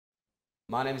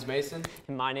My name's Mason.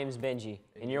 And my name's Benji,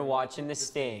 and you're watching The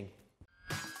Sting.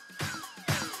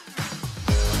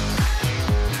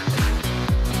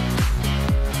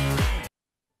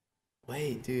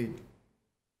 Wait, dude.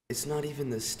 It's not even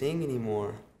The Sting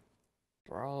anymore.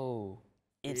 Bro,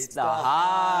 it's the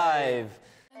Hive.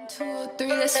 2, 3,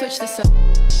 let's switch this up.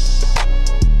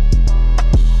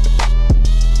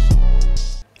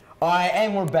 Alright,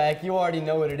 and we're back. You already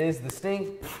know what it is. The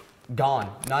Sting,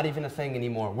 gone. Not even a thing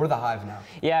anymore. We're the Hive now.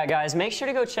 Yeah, guys, make sure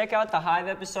to go check out the Hive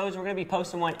episodes. We're going to be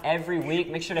posting one every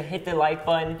week. Make sure to hit the like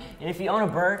button. And if you own a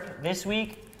Burke this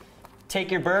week,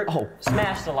 take your Burke,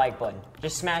 smash the like button.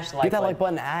 Just smash the like button. Get that like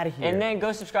button out of here. And then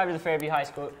go subscribe to the Fairview High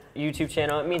School YouTube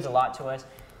channel. It means a lot to us.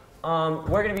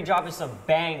 We're going to be dropping some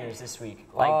bangers this week.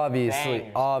 Like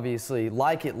obviously.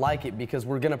 Like it, because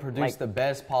we're going to produce the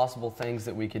best possible things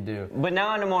that we could do. But now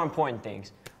on to more important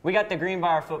things. We got the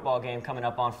Greenbrier football game coming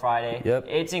up on Friday. Yep.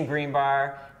 It's in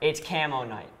Greenbrier. It's camo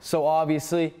night. So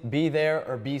obviously, be there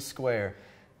or be square.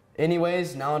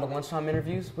 Anyways, now on to lunchtime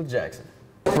interviews with Jackson.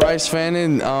 Bryce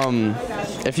Fannin,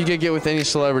 if you could get with any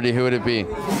celebrity, who would it be?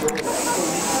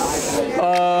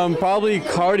 Probably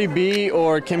Cardi B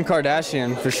or Kim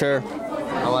Kardashian, for sure.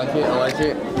 I like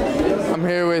it. I'm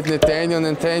here with Nathaniel.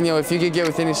 Nathaniel, if you could get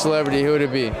with any celebrity, who would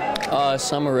it be?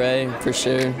 Summer Rae, for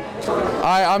sure.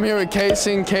 I'm here with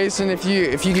Kaysen. Kaysen,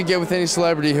 if you could get with any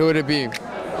celebrity, who would it be?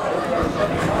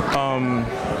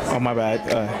 Oh my bad.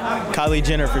 Kylie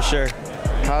Jenner, for sure.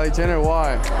 Kylie Jenner,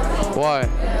 why?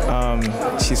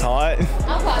 She's hot.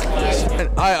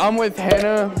 I'm with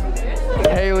Hannah,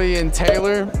 Haley, and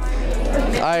Taylor.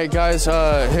 Alright guys,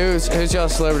 who's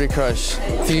y'all's celebrity crush?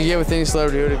 If you could get with any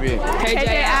celebrity, who would it be?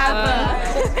 KJ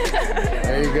Appa.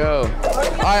 There you go.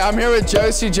 Alright, I'm here with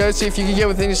Josie. Josie, if you could get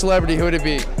with any celebrity, who would it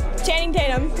be? Channing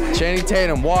Tatum. Channing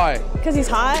Tatum, why? Because he's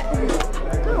hot.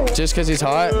 Just because he's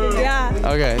hot? Yeah.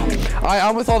 Okay.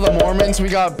 I'm with all the Mormons. We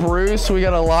got Bruce, we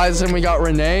got Eliza, and we got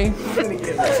Renee.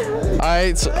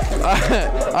 Alright,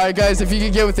 alright guys, if you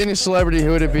could get with any celebrity,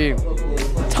 who would it be?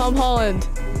 Tom Holland.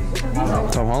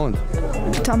 Tom Holland.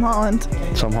 Tom Holland.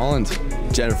 Tom Holland.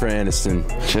 Jennifer Aniston.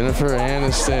 Jennifer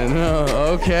Aniston.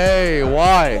 Oh, okay,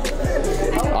 why?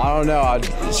 I don't know.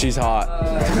 She's hot.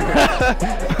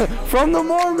 From the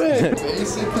Mormon.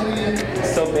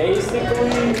 So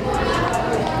basically,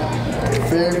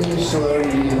 Fairview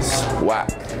celebrities.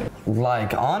 Whack.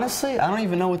 Like, honestly, I don't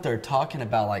even know what they're talking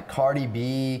about. Like, Cardi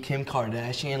B, Kim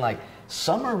Kardashian, like,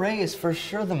 Summer Rae is for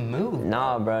sure the move.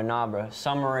 Nah, bro.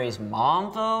 Summer Rae's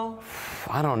mom, though?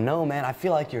 I don't know, man. I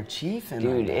feel like you're chiefing.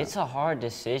 Dude, right it's a hard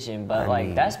decision, but,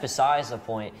 that's besides the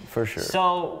point. For sure.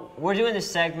 So, we're doing this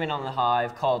segment on the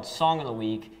Hive called Song of the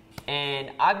Week,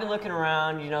 and I've been looking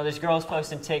around, there's girls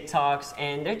posting TikToks,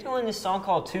 and they're doing this song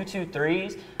called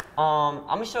 223s. I'm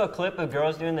going to show a clip of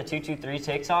girls doing the 223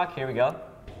 TikTok. Here we go.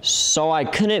 So I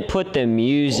couldn't put the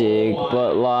music,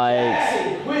 but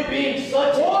like... Quit being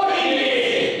such a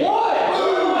idiot! What?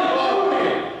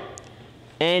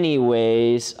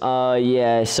 Anyways,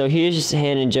 yeah, so here's just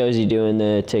Hannah and Josie doing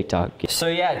the TikTok. So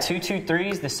yeah,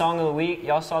 223s, the song of the week.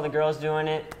 Y'all saw the girls doing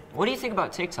it. What do you think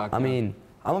about TikTok? I mean,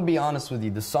 I'm gonna be honest with you.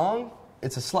 The song,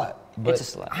 it's a slut. But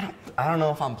it's a slut. I don't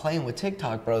know if I'm playing with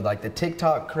TikTok, bro. Like the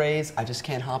TikTok craze, I just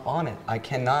can't hop on it. I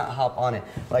cannot hop on it.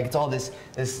 Like it's all this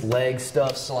leg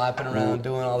stuff, slapping around,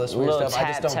 doing all this weird stuff. I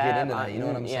just don't get into that. You know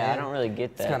what I'm saying? Yeah, I don't really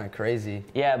get that. It's kind of crazy.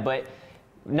 Yeah, but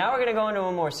now we're gonna go into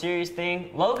a more serious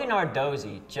thing. Logan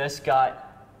Ardozzi just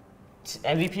got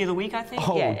MVP of the week, I think.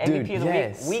 Oh, yeah, dude, MVP of the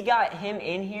yes. week. We got him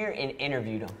in here and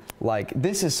interviewed him. Like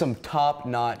this is some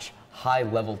top-notch,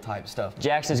 high-level type stuff.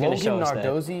 Jackson's gonna show us that.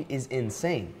 Logan Ardozzi is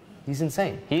insane. He's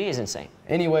insane. He is insane.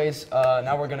 Anyways,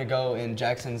 now we're gonna go and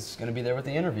Jackson's gonna be there with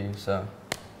the interview, so.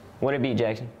 What'd it be,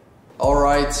 Jackson? All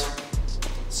right,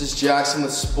 this is Jackson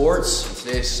with sports. In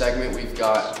today's segment, we've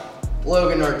got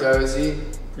Logan Ardozzi.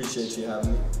 Appreciate you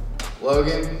having me.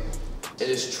 Logan, it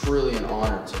is truly an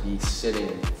honor to be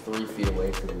sitting 3 feet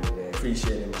away from you today.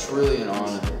 Appreciate it. Truly an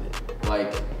honor.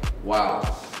 Like, wow.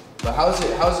 But how's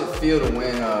it feel to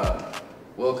win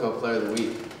Wilco Player of the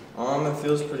Week? It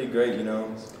feels pretty great,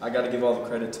 I got to give all the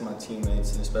credit to my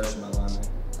teammates and especially my linemen.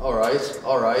 All right.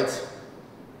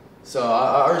 So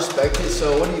I respect it.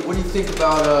 So what do you think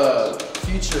about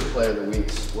future Player of the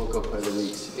Weeks, Wilco Player of the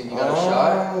Weeks? You think you got a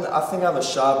shot? I think I have a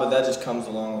shot, but that just comes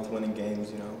along with winning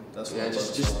games, That's what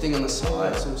just think on the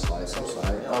side, some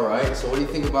slide. All right. So what do you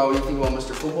think about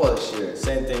Mr. Football this year?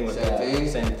 Same thing with that.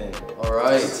 Same thing. All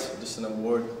right. Just an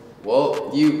award. Well,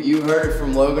 you heard it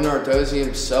from Logan Ardozzi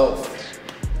himself.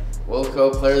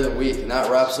 Wilco Player of the Week, and that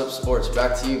wraps up sports.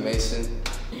 Back to you, Mason.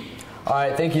 All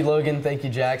right, thank you, Logan. Thank you,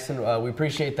 Jackson. We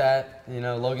appreciate that. You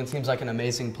know, Logan seems like an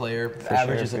amazing player. For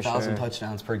Averages sure, 1,000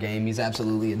 touchdowns per game. He's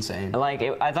absolutely insane. Like,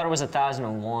 I thought it was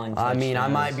 1,001. I mean, I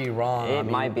might be wrong. It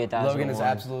might be 1,001. Logan is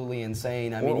absolutely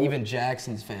insane. I mean, even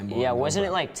Jackson's fanboy. Yeah, wasn't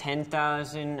it like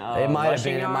 10,000? It might have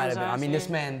been. It might have been. I last mean, year? this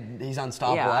man, he's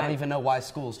unstoppable. Yeah, I don't even know why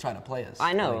schools try to play us.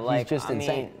 I know, like, he's just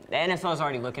insane. mean, the NFL's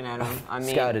already looking at him. I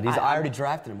mean, Scouted. I already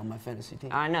drafted him on my fantasy team.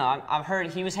 I know. I've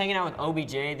heard he was hanging out with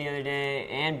OBJ the other day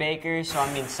and Baker, so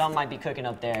I mean, something might be cooking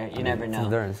up there. You never know.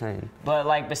 They're insane. But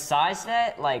like, besides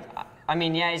that, like, I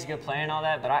mean, yeah, he's a good player and all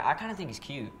that, but I kind of think he's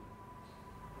cute.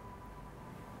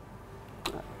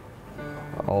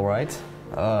 All right.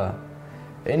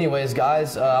 Anyways,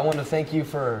 guys, I want to thank you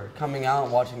for coming out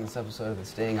and watching this episode of The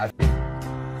Sting. I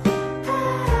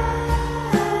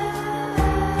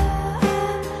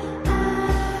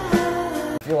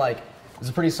feel like it's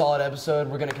a pretty solid episode.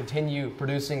 We're going to continue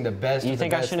producing the best. You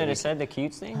think I shouldn't have have said the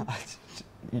cute thing?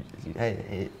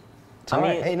 Hey, it's I all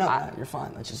right. mean, Hey, no, you're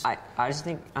fine. Let's just. I just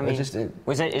think, I mean, is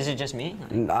it just me?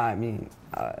 I mean,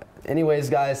 anyways,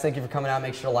 guys, thank you for coming out.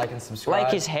 Make sure to like and subscribe.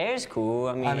 Like, his hair's cool.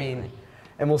 I mean,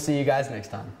 and we'll see you guys next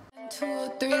time. 1,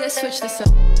 2, 3, let's switch this up.